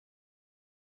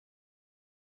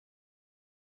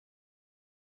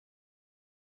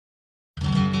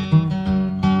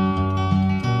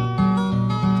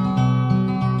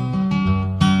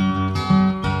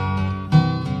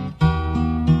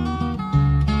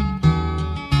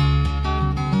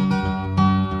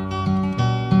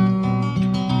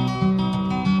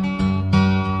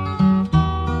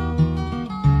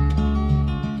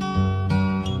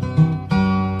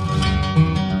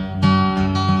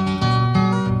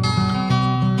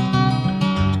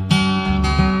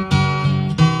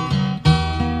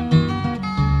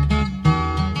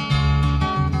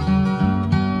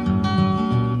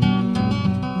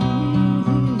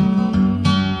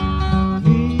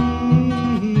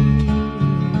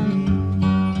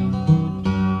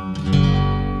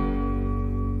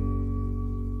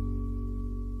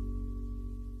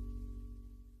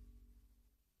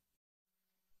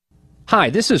Hi,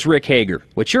 this is Rick Hager.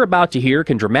 What you're about to hear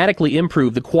can dramatically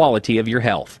improve the quality of your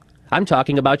health. I'm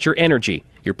talking about your energy,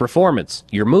 your performance,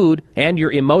 your mood, and your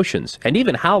emotions, and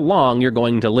even how long you're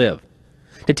going to live.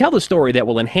 To tell the story that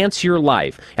will enhance your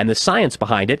life and the science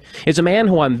behind it is a man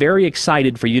who I'm very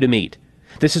excited for you to meet.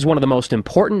 This is one of the most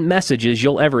important messages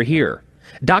you'll ever hear.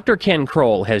 Dr. Ken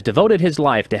Kroll has devoted his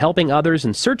life to helping others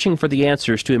and searching for the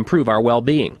answers to improve our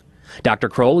well-being. Dr.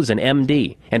 Kroll is an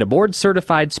MD and a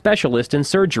board-certified specialist in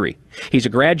surgery. He's a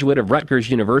graduate of Rutgers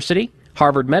University,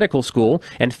 Harvard Medical School,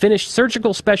 and finished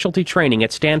surgical specialty training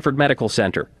at Stanford Medical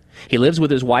Center. He lives with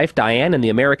his wife Diane in the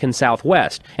American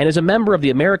Southwest and is a member of the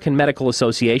American Medical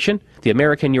Association, the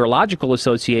American Urological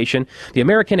Association, the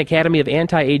American Academy of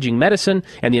Anti-Aging Medicine,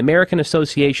 and the American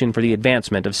Association for the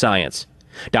Advancement of Science.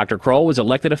 Dr. Kroll was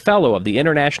elected a Fellow of the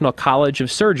International College of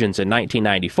Surgeons in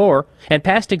 1994 and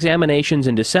passed examinations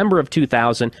in December of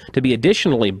 2000 to be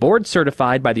additionally board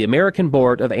certified by the American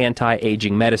Board of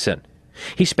Anti-Aging Medicine.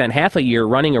 He spent half a year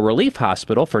running a relief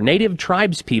hospital for native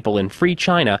tribespeople in Free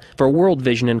China for World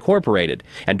Vision Incorporated,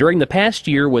 and during the past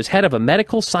year was head of a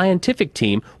medical scientific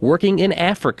team working in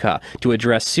Africa to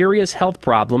address serious health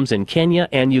problems in Kenya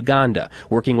and Uganda,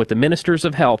 working with the ministers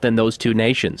of health in those two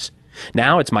nations.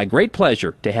 Now it's my great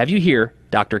pleasure to have you here,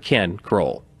 Dr. Ken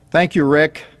Kroll. Thank you,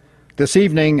 Rick. This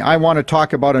evening, I want to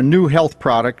talk about a new health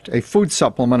product, a food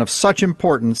supplement of such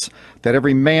importance that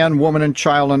every man, woman, and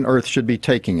child on earth should be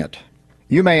taking it.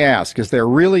 You may ask, is there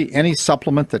really any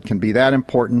supplement that can be that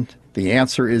important? The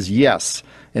answer is yes,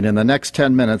 and in the next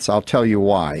 10 minutes, I'll tell you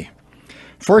why.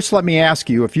 First, let me ask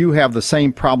you if you have the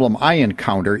same problem I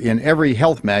encounter in every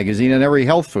health magazine and every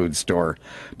health food store,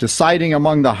 deciding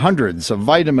among the hundreds of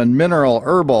vitamin, mineral,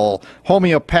 herbal,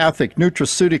 homeopathic,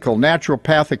 nutraceutical,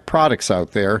 naturopathic products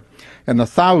out there, and the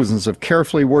thousands of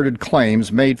carefully worded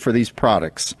claims made for these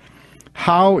products.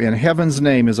 How in heaven's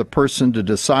name is a person to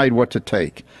decide what to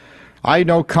take? I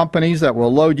know companies that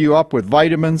will load you up with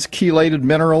vitamins, chelated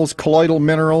minerals, colloidal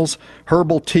minerals,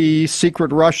 herbal tea,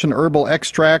 secret Russian herbal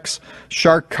extracts,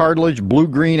 shark cartilage,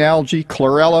 blue-green algae,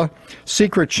 chlorella,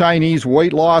 secret Chinese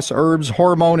weight loss herbs,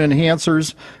 hormone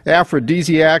enhancers,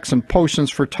 aphrodisiacs, and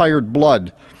potions for tired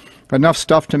blood. Enough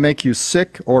stuff to make you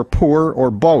sick or poor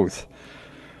or both.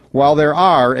 While there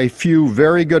are a few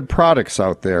very good products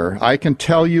out there, I can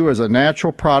tell you as a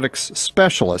natural products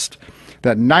specialist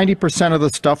that 90% of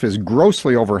the stuff is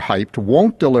grossly overhyped,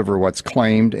 won't deliver what's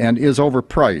claimed, and is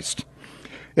overpriced.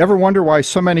 Ever wonder why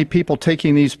so many people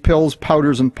taking these pills,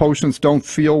 powders, and potions don't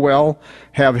feel well,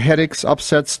 have headaches,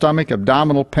 upset stomach,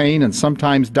 abdominal pain, and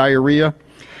sometimes diarrhea?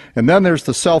 And then there's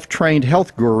the self-trained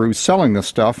health gurus selling the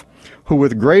stuff, who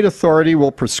with great authority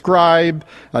will prescribe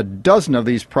a dozen of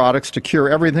these products to cure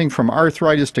everything from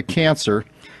arthritis to cancer,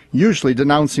 usually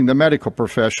denouncing the medical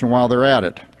profession while they're at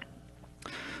it.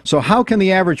 So how can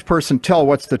the average person tell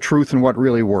what's the truth and what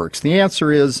really works? The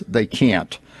answer is they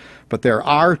can't. But there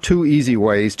are two easy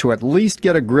ways to at least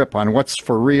get a grip on what's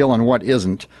for real and what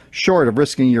isn't, short of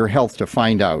risking your health to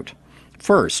find out.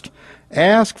 First,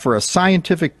 ask for a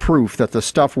scientific proof that the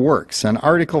stuff works, an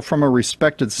article from a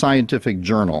respected scientific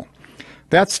journal.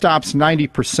 That stops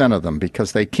 90% of them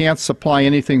because they can't supply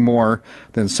anything more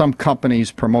than some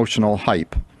company's promotional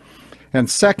hype.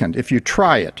 And second, if you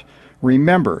try it,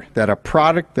 remember that a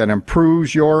product that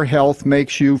improves your health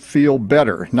makes you feel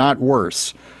better, not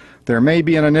worse. There may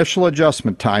be an initial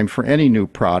adjustment time for any new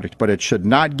product, but it should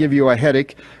not give you a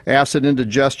headache, acid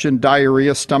indigestion,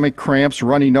 diarrhea, stomach cramps,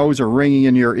 runny nose, or ringing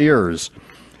in your ears.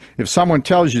 If someone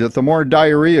tells you that the more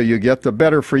diarrhea you get, the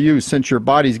better for you since your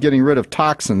body's getting rid of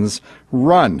toxins,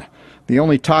 run. The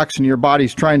only toxin your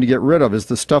body's trying to get rid of is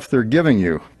the stuff they're giving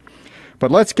you. But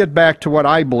let's get back to what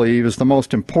I believe is the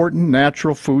most important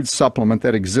natural food supplement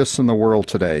that exists in the world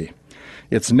today.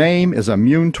 Its name is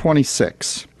Immune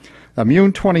 26.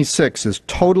 Immune 26 is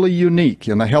totally unique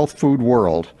in the health food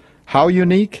world. How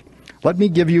unique? Let me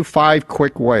give you 5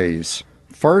 quick ways.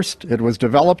 First, it was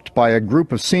developed by a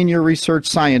group of senior research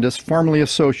scientists formerly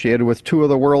associated with 2 of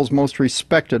the world's most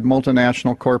respected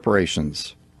multinational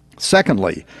corporations.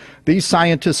 Secondly, these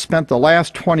scientists spent the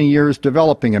last 20 years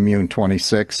developing Immune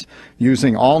 26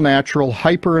 using all-natural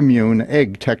Hyperimmune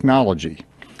Egg Technology.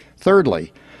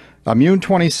 Thirdly, Immune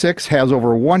 26 has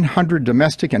over 100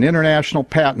 domestic and international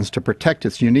patents to protect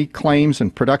its unique claims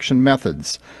and production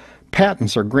methods.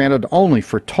 Patents are granted only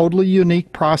for totally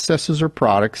unique processes or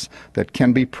products that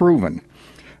can be proven.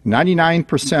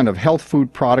 99% of health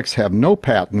food products have no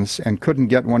patents and couldn't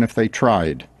get one if they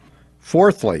tried.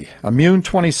 Fourthly, Immune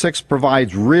 26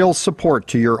 provides real support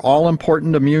to your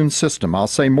all-important immune system. I'll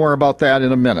say more about that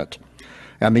in a minute.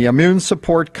 And the immune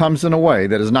support comes in a way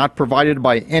that is not provided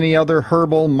by any other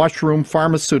herbal, mushroom,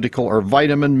 pharmaceutical, or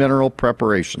vitamin mineral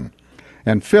preparation.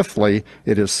 And fifthly,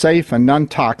 it is safe and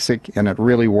non-toxic, and it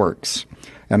really works.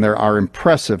 And there are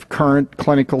impressive current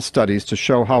clinical studies to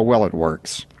show how well it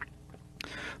works.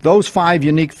 Those 5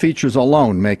 unique features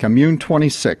alone make Immune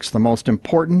 26 the most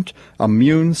important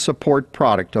immune support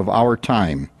product of our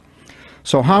time.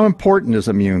 So how important is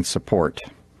immune support?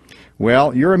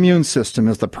 Well, your immune system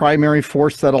is the primary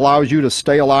force that allows you to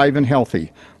stay alive and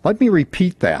healthy. Let me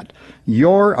repeat that.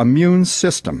 Your immune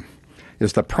system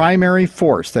is the primary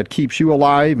force that keeps you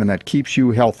alive and that keeps you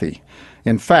healthy.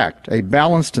 In fact, a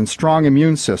balanced and strong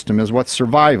immune system is what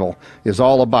survival is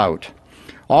all about.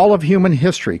 All of human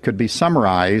history could be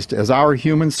summarized as our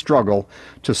human struggle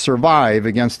to survive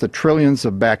against the trillions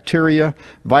of bacteria,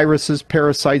 viruses,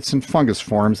 parasites, and fungus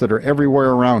forms that are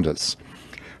everywhere around us.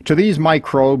 To these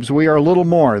microbes, we are little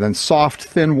more than soft,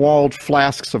 thin-walled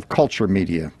flasks of culture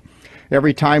media.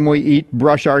 Every time we eat,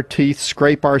 brush our teeth,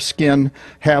 scrape our skin,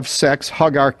 have sex,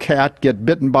 hug our cat, get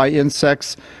bitten by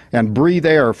insects, and breathe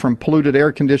air from polluted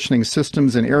air conditioning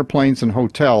systems in airplanes and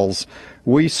hotels,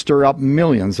 we stir up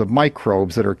millions of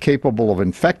microbes that are capable of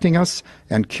infecting us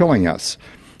and killing us.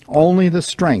 Only the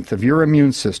strength of your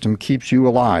immune system keeps you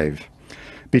alive.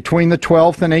 Between the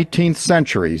 12th and 18th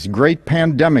centuries, great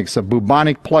pandemics of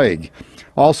bubonic plague,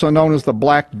 also known as the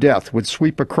Black Death, would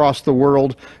sweep across the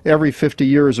world every 50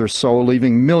 years or so,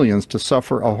 leaving millions to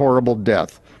suffer a horrible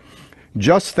death.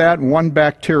 Just that one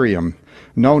bacterium,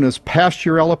 known as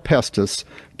Pasteurella pestis,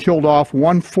 killed off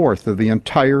 1/4 of the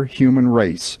entire human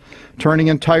race, turning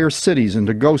entire cities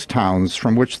into ghost towns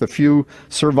from which the few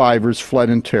survivors fled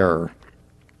in terror.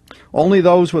 Only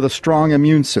those with a strong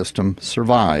immune system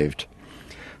survived.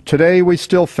 Today we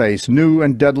still face new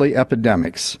and deadly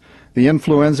epidemics. The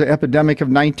influenza epidemic of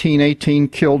 1918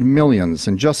 killed millions,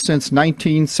 and just since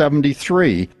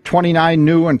 1973, 29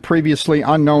 new and previously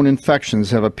unknown infections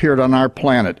have appeared on our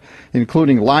planet,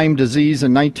 including Lyme disease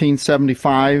in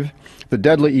 1975, the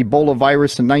deadly Ebola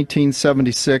virus in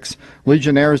 1976,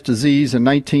 Legionnaire's disease in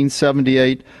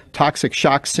 1978, toxic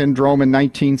shock syndrome in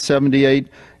 1978,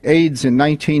 AIDS in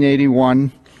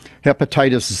 1981,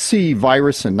 hepatitis C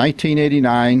virus in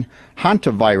 1989,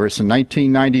 hantavirus in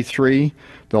 1993,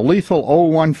 the lethal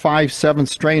 0157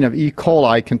 strain of E.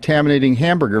 coli contaminating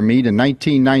hamburger meat in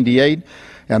 1998,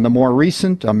 and the more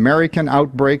recent American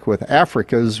outbreak with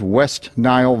Africa's West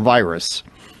Nile virus.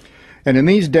 And in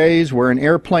these days where an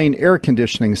airplane air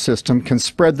conditioning system can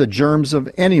spread the germs of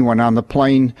anyone on the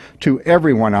plane to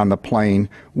everyone on the plane,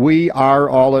 we are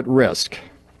all at risk.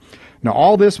 Now,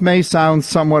 all this may sound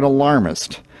somewhat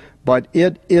alarmist, but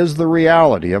it is the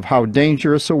reality of how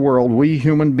dangerous a world we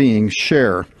human beings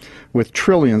share with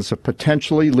trillions of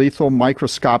potentially lethal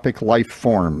microscopic life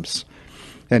forms.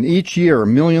 And each year,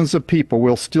 millions of people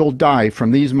will still die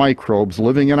from these microbes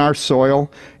living in our soil,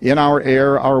 in our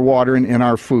air, our water, and in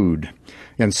our food.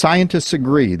 And scientists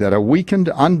agree that a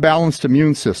weakened, unbalanced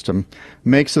immune system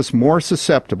makes us more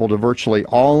susceptible to virtually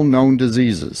all known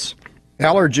diseases.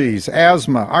 Allergies,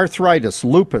 asthma, arthritis,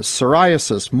 lupus,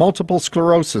 psoriasis, multiple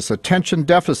sclerosis, attention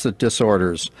deficit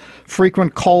disorders,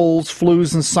 frequent colds,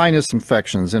 flus and sinus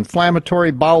infections, inflammatory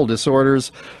bowel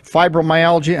disorders,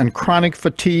 fibromyalgia, and chronic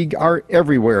fatigue are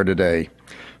everywhere today.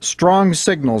 Strong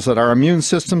signals that our immune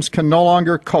systems can no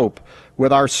longer cope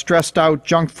with our stressed-out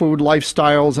junk food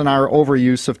lifestyles and our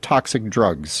overuse of toxic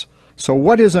drugs. So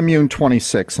what is Immune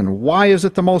 26, and why is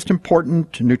it the most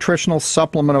important nutritional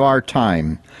supplement of our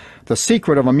time? The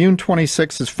secret of Immune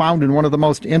 26 is found in one of the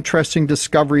most interesting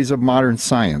discoveries of modern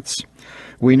science.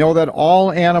 We know that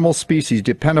all animal species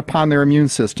depend upon their immune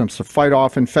systems to fight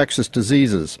off infectious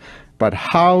diseases. But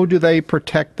how do they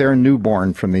protect their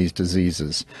newborn from these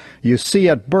diseases? You see,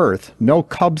 at birth, no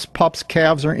cubs, pups,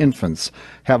 calves, or infants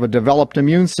have a developed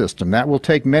immune system. That will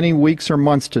take many weeks or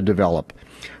months to develop.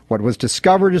 What was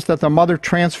discovered is that the mother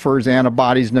transfers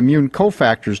antibodies and immune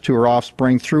cofactors to her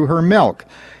offspring through her milk,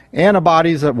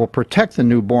 antibodies that will protect the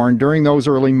newborn during those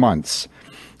early months.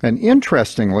 And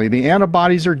interestingly, the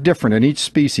antibodies are different in each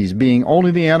species, being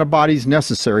only the antibodies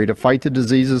necessary to fight the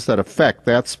diseases that affect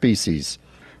that species.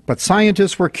 But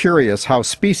scientists were curious how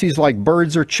species like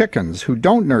birds or chickens who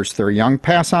don't nurse their young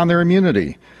pass on their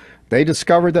immunity. They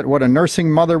discovered that what a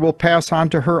nursing mother will pass on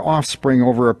to her offspring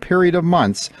over a period of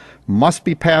months must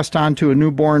be passed on to a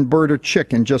newborn bird or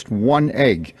chick in just one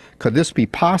egg. Could this be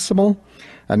possible?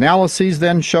 Analyses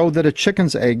then showed that a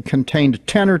chicken's egg contained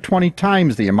 10 or 20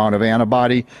 times the amount of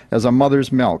antibody as a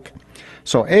mother's milk.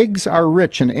 So eggs are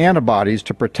rich in antibodies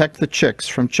to protect the chicks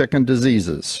from chicken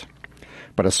diseases.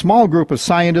 But a small group of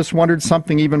scientists wondered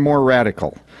something even more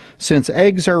radical. Since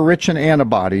eggs are rich in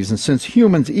antibodies and since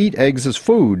humans eat eggs as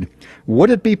food, would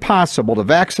it be possible to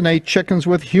vaccinate chickens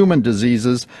with human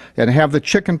diseases and have the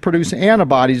chicken produce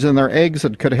antibodies in their eggs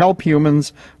that could help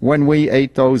humans when we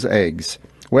ate those eggs?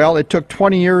 Well, it took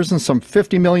 20 years and some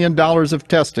 $50 million of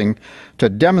testing to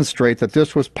demonstrate that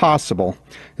this was possible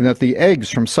and that the eggs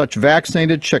from such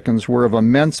vaccinated chickens were of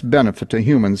immense benefit to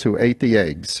humans who ate the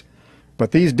eggs.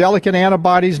 But these delicate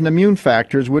antibodies and immune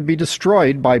factors would be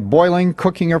destroyed by boiling,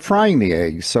 cooking, or frying the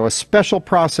eggs, so a special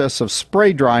process of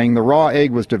spray drying the raw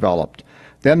egg was developed.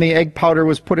 Then the egg powder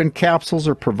was put in capsules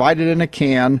or provided in a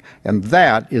can, and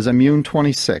that is Immune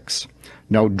 26.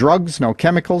 No drugs, no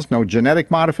chemicals, no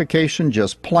genetic modification,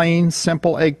 just plain,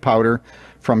 simple egg powder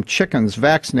from chickens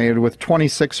vaccinated with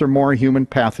 26 or more human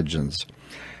pathogens.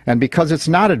 And because it's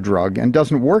not a drug and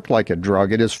doesn't work like a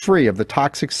drug, it is free of the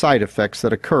toxic side effects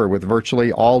that occur with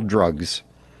virtually all drugs.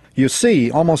 You see,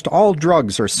 almost all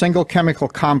drugs are single chemical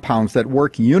compounds that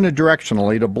work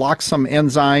unidirectionally to block some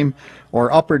enzyme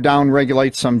or up or down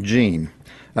regulate some gene.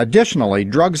 Additionally,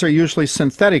 drugs are usually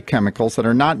synthetic chemicals that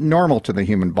are not normal to the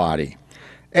human body.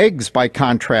 Eggs, by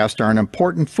contrast, are an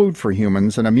important food for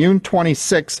humans, and Immune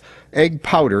 26 egg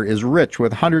powder is rich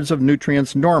with hundreds of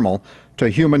nutrients normal to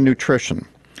human nutrition.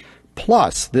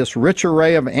 Plus, this rich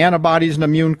array of antibodies and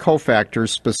immune cofactors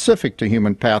specific to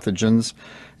human pathogens,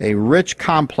 a rich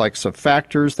complex of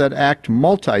factors that act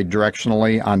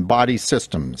multidirectionally on body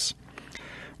systems.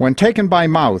 When taken by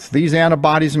mouth, these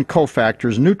antibodies and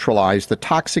cofactors neutralize the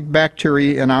toxic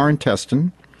bacteria in our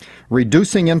intestine,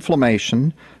 reducing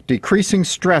inflammation, decreasing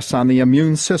stress on the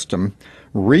immune system,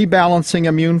 rebalancing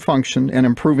immune function, and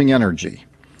improving energy.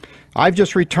 I've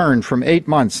just returned from 8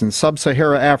 months in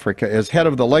sub-Saharan Africa as head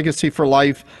of the Legacy for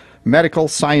Life medical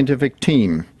scientific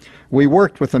team. We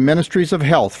worked with the Ministries of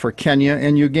Health for Kenya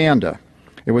and Uganda.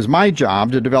 It was my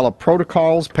job to develop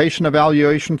protocols, patient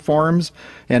evaluation forms,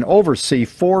 and oversee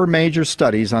 4 major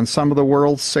studies on some of the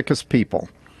world's sickest people.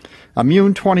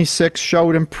 Immune 26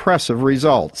 showed impressive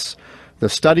results. The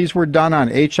studies were done on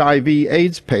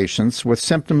HIV/AIDS patients with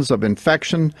symptoms of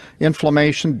infection,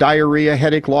 inflammation, diarrhea,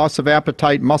 headache, loss of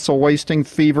appetite, muscle wasting,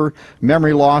 fever,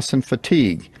 memory loss, and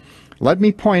fatigue. Let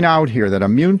me point out here that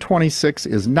Immune 26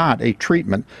 is not a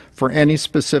treatment for any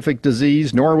specific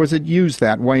disease, nor was it used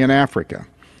that way in Africa.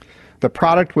 The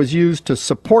product was used to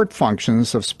support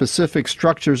functions of specific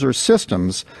structures or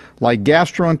systems like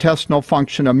gastrointestinal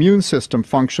function, immune system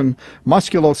function,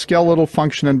 musculoskeletal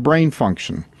function, and brain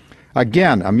function.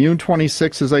 Again, Immune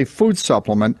 26 is a food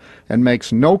supplement and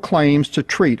makes no claims to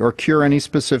treat or cure any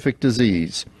specific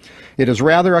disease. It is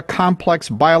rather a complex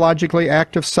biologically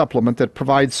active supplement that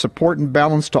provides support and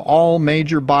balance to all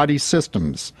major body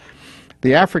systems.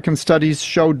 The African studies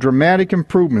showed dramatic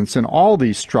improvements in all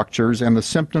these structures and the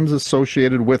symptoms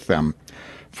associated with them.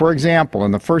 For example,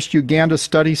 in the first Uganda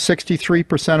study,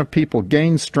 63% of people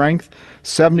gained strength,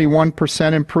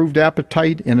 71% improved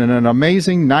appetite, and an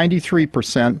amazing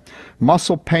 93%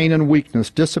 muscle pain and weakness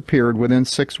disappeared within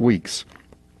 6 weeks.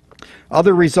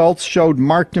 Other results showed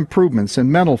marked improvements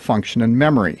in mental function and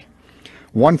memory.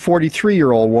 One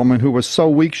 43-year-old woman who was so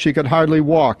weak she could hardly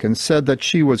walk and said that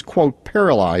she was, quote,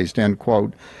 paralyzed, end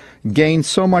quote, gained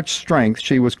so much strength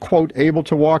she was, quote, able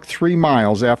to walk 3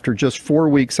 miles after just 4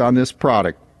 weeks on this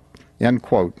product, end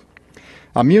quote.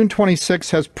 Immune 26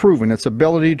 has proven its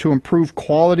ability to improve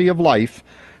quality of life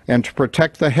and to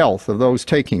protect the health of those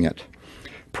taking it.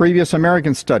 Previous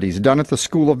American studies done at the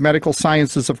School of Medical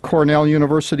Sciences of Cornell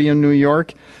University in New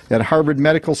York, at Harvard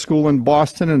Medical School in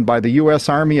Boston, and by the U.S.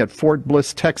 Army at Fort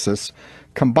Bliss, Texas,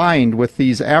 combined with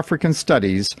these African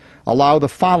studies, allow the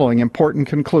following important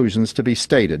conclusions to be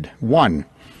stated. 1.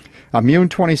 Immune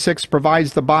 26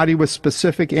 provides the body with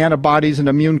specific antibodies and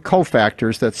immune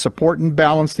cofactors that support and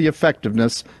balance the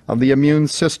effectiveness of the immune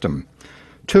system.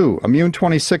 2. Immune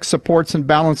 26 supports and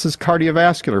balances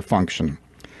cardiovascular function.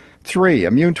 3.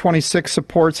 Immune 26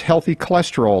 supports healthy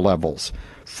cholesterol levels.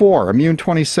 4. Immune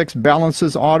 26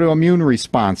 balances autoimmune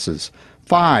responses.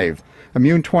 5.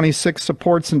 Immune 26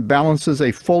 supports and balances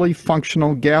a fully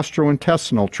functional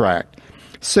gastrointestinal tract.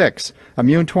 6.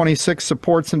 Immune 26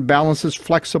 supports and balances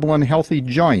flexible and healthy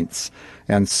joints.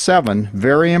 And 7,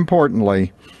 very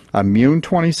importantly, Immune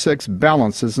 26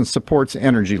 balances and supports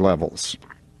energy levels.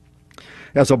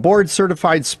 As a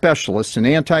board-certified specialist in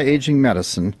anti-aging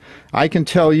medicine, I can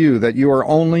tell you that you are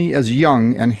only as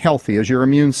young and healthy as your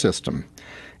immune system.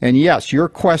 And yes, your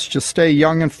quest to stay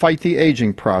young and fight the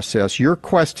aging process, your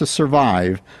quest to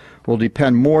survive, will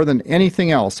depend more than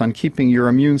anything else on keeping your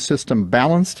immune system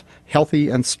balanced, healthy,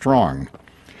 and strong.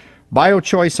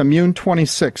 BioChoice Immune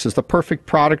 26 is the perfect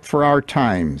product for our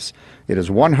times. It is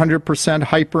 100%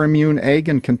 hyperimmune egg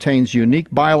and contains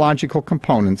unique biological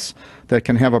components that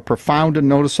can have a profound and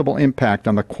noticeable impact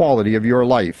on the quality of your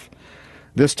life.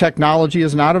 This technology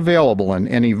is not available in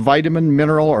any vitamin,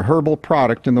 mineral, or herbal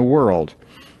product in the world.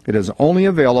 It is only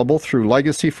available through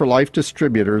Legacy for Life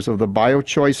distributors of the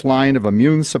BioChoice line of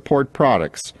immune support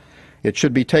products. It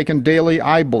should be taken daily,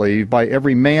 I believe, by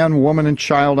every man, woman, and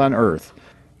child on earth.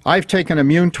 I've taken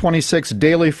Immune26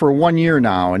 daily for 1 year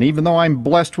now, and even though I'm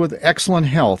blessed with excellent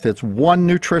health, it's one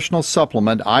nutritional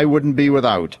supplement I wouldn't be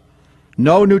without.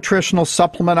 No nutritional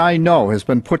supplement I know has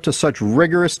been put to such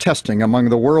rigorous testing among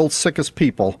the world's sickest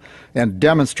people and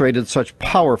demonstrated such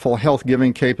powerful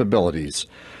health-giving capabilities.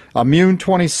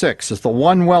 Immune26 is the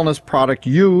one wellness product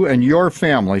you and your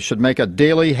family should make a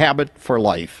daily habit for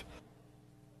life.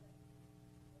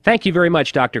 Thank you very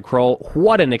much, Dr. Kroll.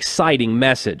 What an exciting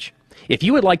message. If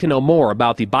you would like to know more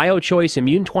about the BioChoice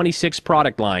Immune26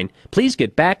 product line, please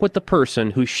get back with the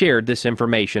person who shared this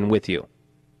information with you.